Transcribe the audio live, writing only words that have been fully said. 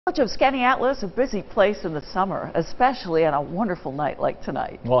Much of Skaneateles, a busy place in the summer, especially on a wonderful night like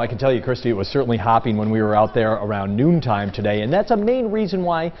tonight. Well, I can tell you, Christy, it was certainly hopping when we were out there around noontime today, and that's a main reason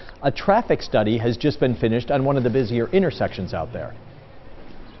why a traffic study has just been finished on one of the busier intersections out there.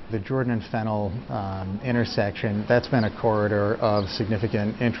 The Jordan and Fennel intersection, that's been a corridor of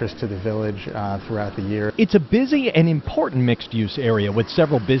significant interest to the village throughout the year. It's a busy and important mixed-use area with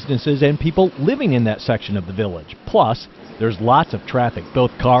several businesses and people living in that section of the village. Plus, there's lots of traffic, both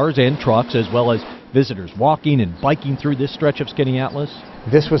cars and trucks, as well as visitors walking and biking through this stretch of Skaneateles.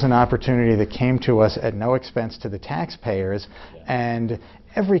 This was an opportunity that came to us at no expense to the taxpayers, and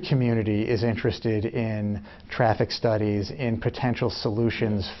every community is interested in traffic studies, in potential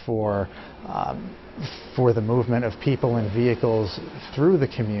solutions for the movement of people and vehicles through the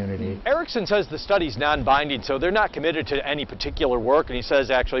community. Erickson says the study's non-binding, so they're not committed to any particular work, and he says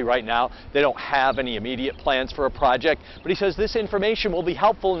actually right now they don't have any immediate plans for a project, but he says this information will be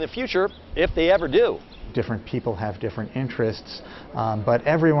helpful in the future if they ever do. Different people have different interests, but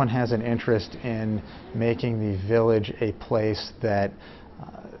everyone has an interest in making the village a place that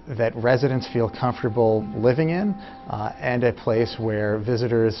residents feel comfortable living in, and a place where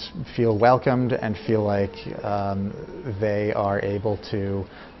visitors feel welcomed and feel like they are able to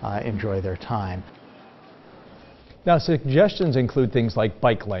enjoy their time. Now, suggestions include things like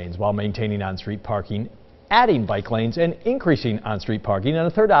bike lanes while maintaining on-street parking, adding bike lanes, and increasing on-street parking, and a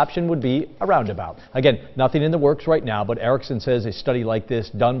third option would be a roundabout. Again, nothing in the works right now, but Erickson says a study like this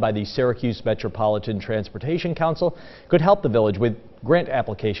done by the Syracuse Metropolitan Transportation Council could help the village with grant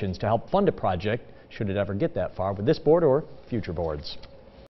applications to help fund a project should it ever get that far with this board or future boards.